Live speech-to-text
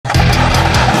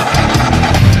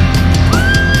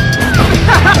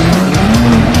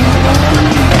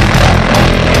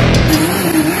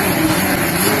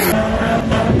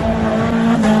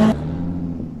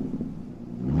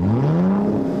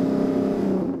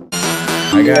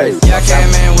Hi guys. Yeah, I came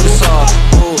in with a saw.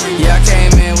 Ooh, yeah, I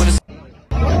came in with a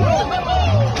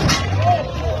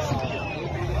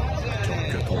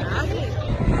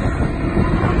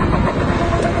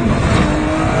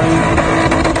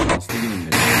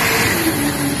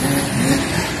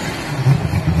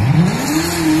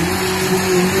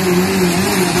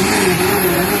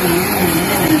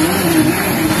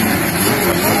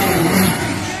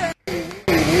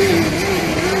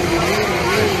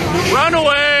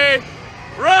Runaway!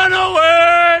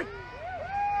 Runaway!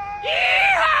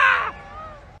 Yeehaw!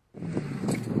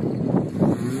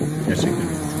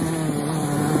 Gerçekten.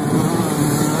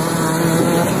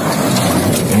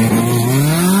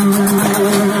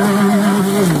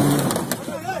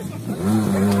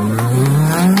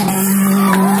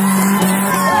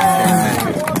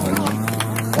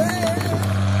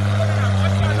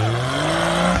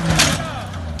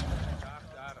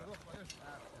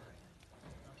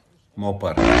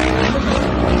 Mopar.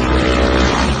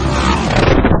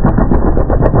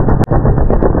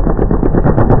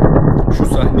 Şu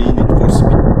sahneyi Need for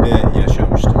Speed'de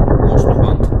yaşamıştım. Most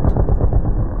Wanted.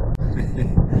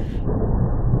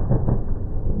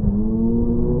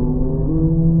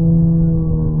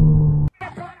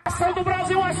 Do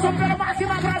Brasil, a super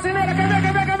máxima brasileira.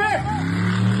 Cadê?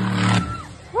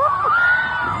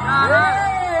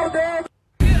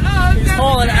 He's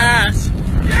hauling ass.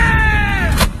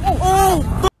 Yeah! Oh!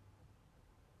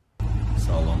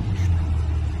 Sağlam düştü.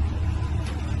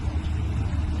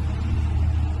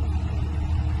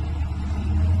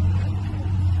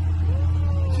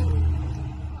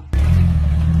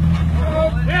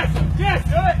 Yes,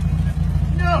 do it.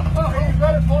 No, you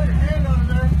better pull your hand out of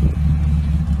there.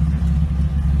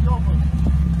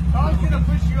 Tom's gonna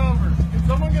push you over. Can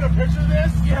someone get a picture of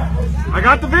this? Yeah. I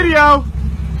got the video.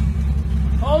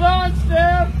 Hold on,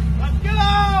 Steph. Let's go.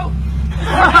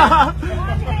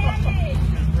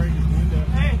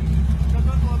 Hey,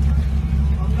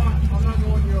 I'm not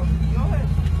going you over.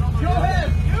 Go ahead.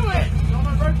 Do it. It's on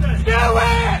my birthday. Do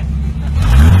it.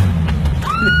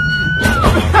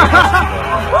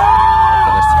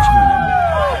 Arkadaş seçimi önemli.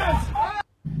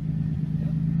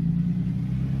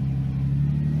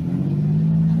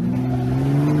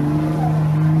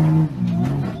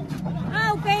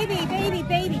 Oh,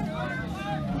 baby.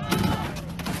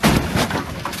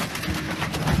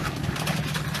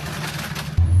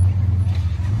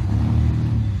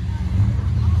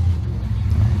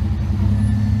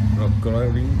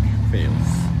 Offroading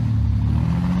fails.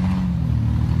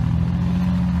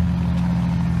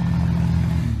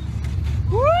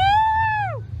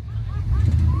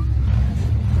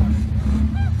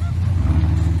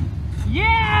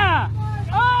 Yeah!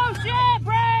 Oh shit,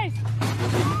 brace!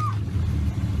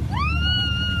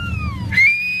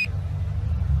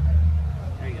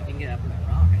 There you go. You can get up on that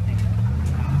rock, I think.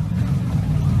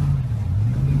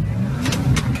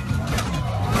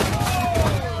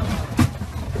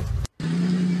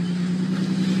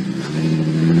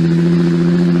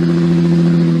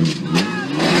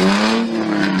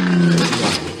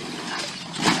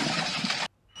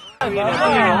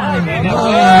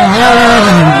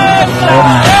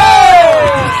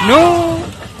 No!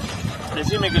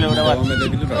 Decime que lo grabaste. Devam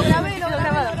edebilir abi.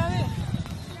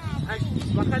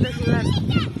 Bájate su lugar.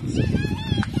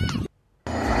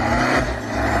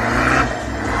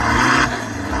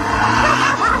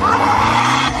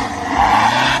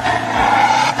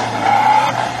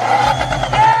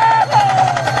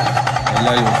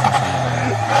 Helal olsun sana.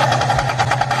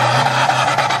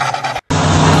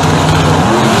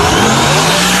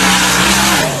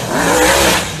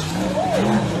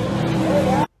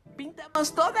 Pintamos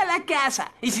toda la casa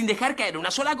y sin dejar caer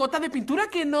una sola gota de pintura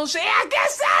que no sea. ¿Qué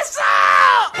es eso?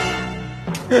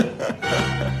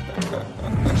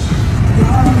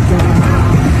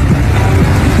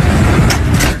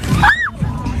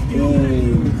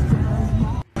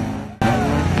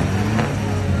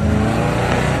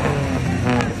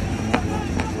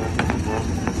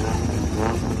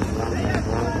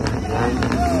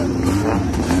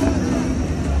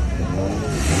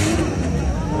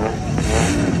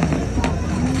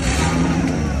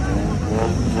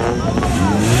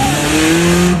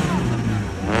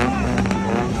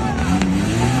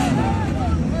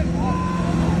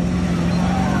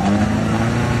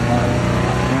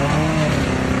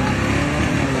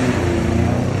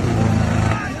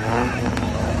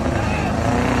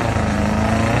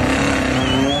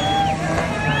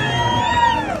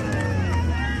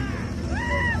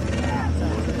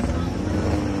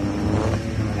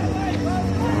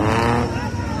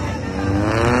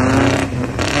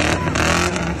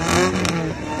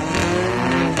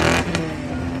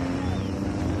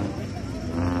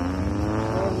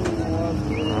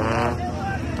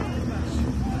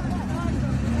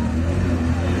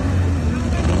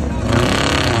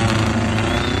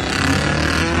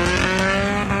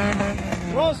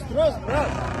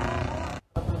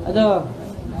 Aduh.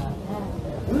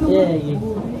 Iya, iya.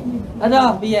 Aduh,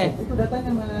 piye?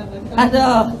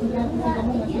 Aduh.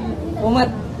 Umat.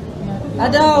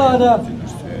 Aduh.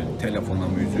 Telefona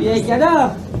mı Piye, yüzüyorsun?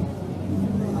 aduh.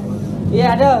 Iya,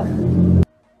 aduh.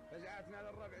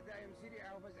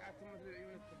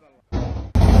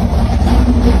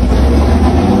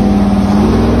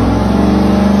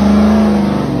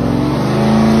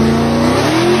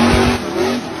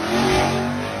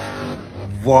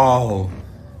 Wow.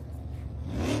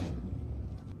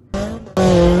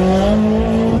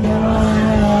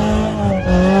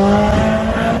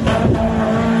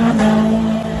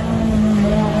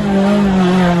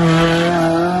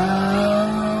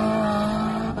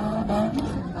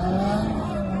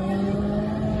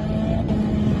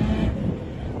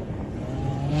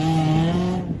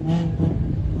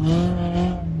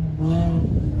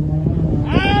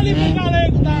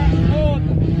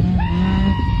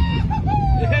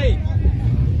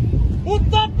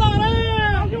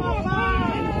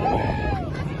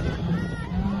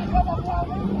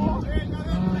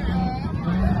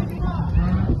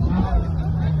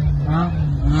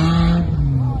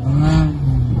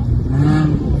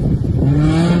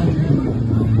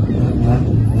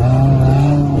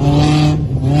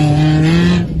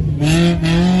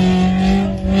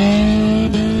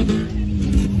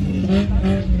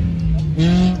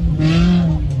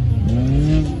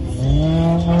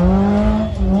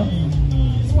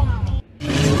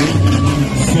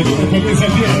 Comienza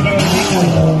el tiempo para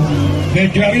de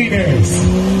clarines.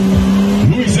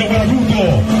 Luis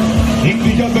Aguaraguto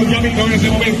indicando el camino en este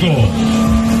momento.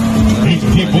 El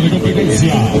tiempo de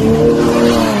competencia.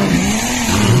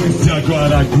 Luis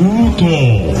Aguaraguto.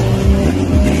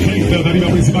 Gente de arriba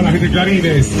principal, la gente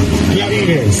clarines.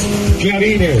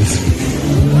 Clarines.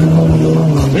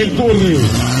 El Turri.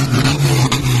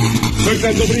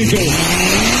 Fernando Brito.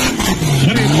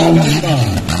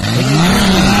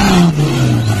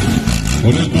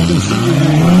 Con el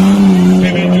patrocinio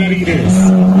de Clarines.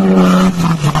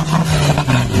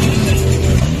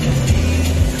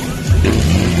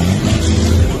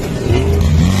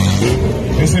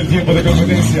 Es el tiempo de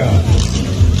competencia.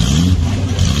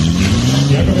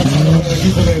 Ya comenzamos con el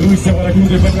equipo de Luis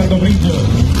Aguaraguto y Fernando Brito.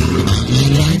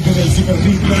 La gente del Super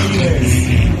Team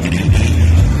Clarines.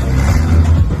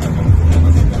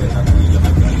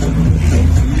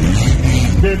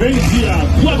 Vencia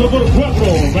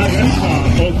 4x4, Margarita,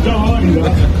 octava válida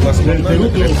del segundo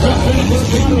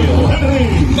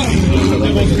de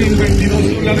 2022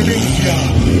 con la demencia.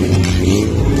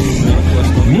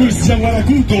 Luis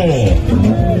Aguaraguto.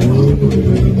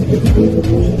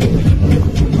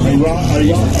 Ahí va.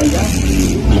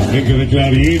 Gente de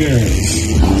Clarines.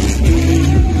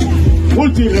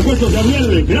 Ulti, repuestos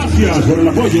Gabriel, gracias por el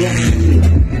apoyo.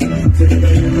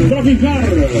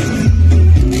 Traficar.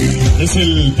 Es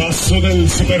el paso del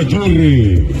Super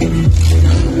Turri.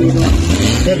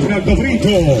 Fernando Brito.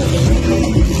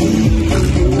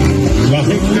 La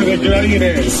gente de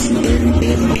Clarines.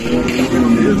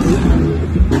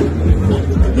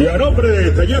 Y a nombre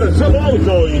de Taller Solo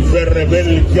Auto y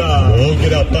Ferrebelca.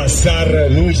 Logra pasar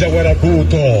Luis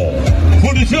Aguaraguto.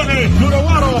 Municiones,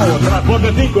 Uruguaro.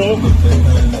 Transporte Tico.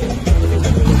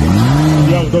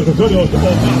 Y autoaccesorios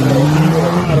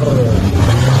Omar.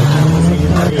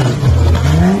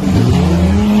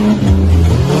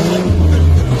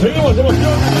 Seguimos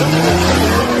emoción.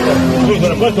 Sus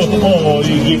repuestos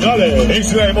originales.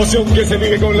 Es la emoción que se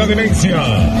vive con la demencia.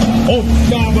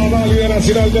 Octava válida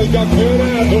nacional del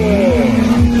campeonato.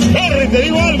 Harry, te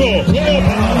digo algo.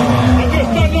 Aquí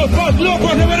están los más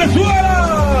locos de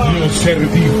Venezuela. Lo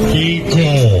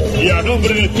certifico. Y a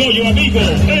nombre de Toyo Amigo,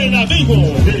 el amigo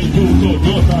del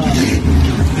Toyota.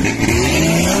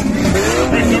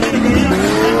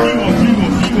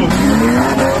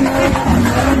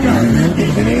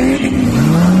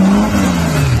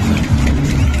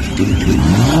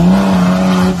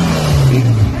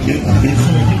 Es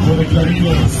el equipo de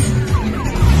Clarines.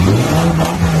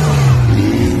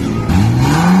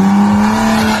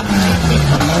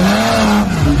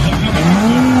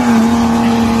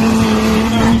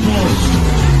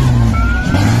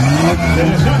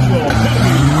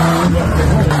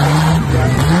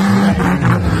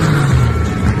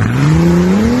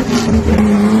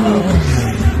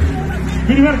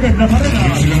 Primer que es la barrera.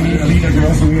 La línea que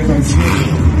va subiendo al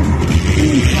cielo.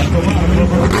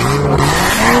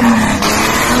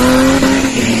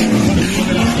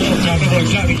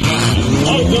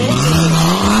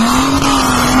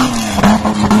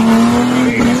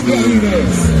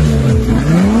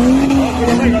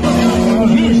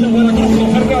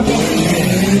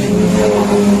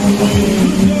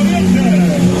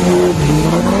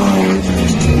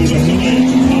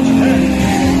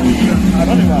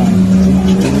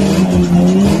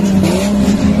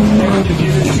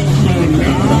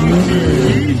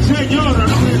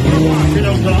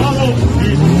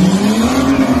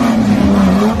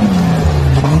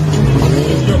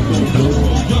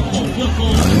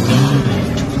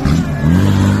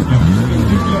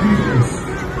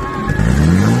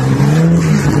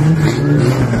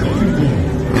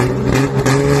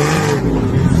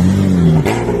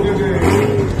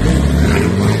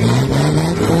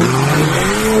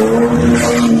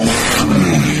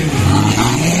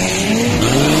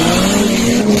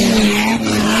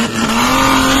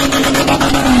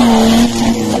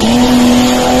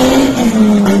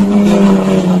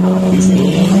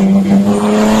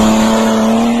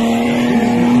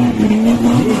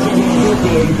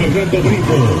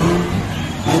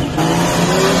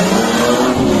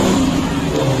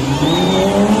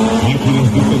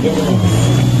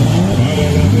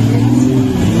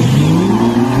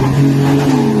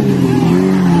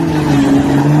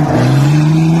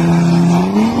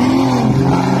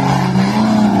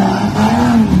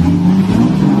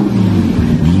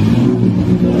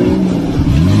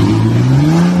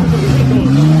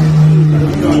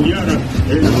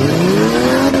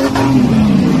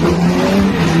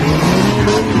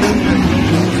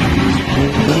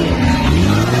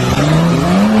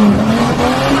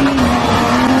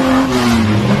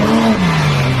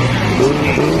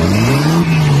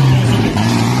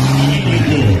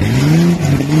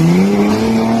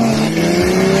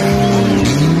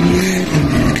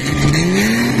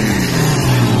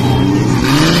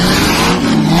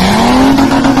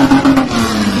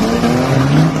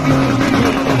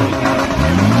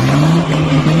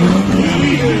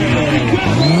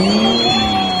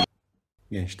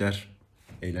 içerikler,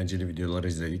 eğlenceli videolar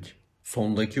izledik.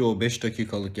 Sondaki o 5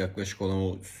 dakikalık yaklaşık olan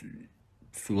o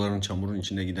suların, çamurun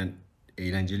içinde giden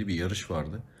eğlenceli bir yarış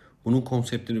vardı. Bunun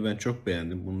konseptini ben çok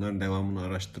beğendim. Bunların devamını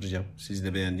araştıracağım. Siz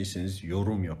de beğendiyseniz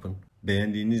yorum yapın.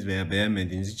 Beğendiğiniz veya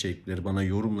beğenmediğiniz içerikleri bana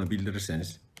yorumla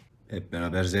bildirirseniz hep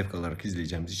beraber zevk alarak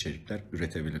izleyeceğimiz içerikler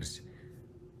üretebiliriz.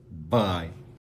 Bye.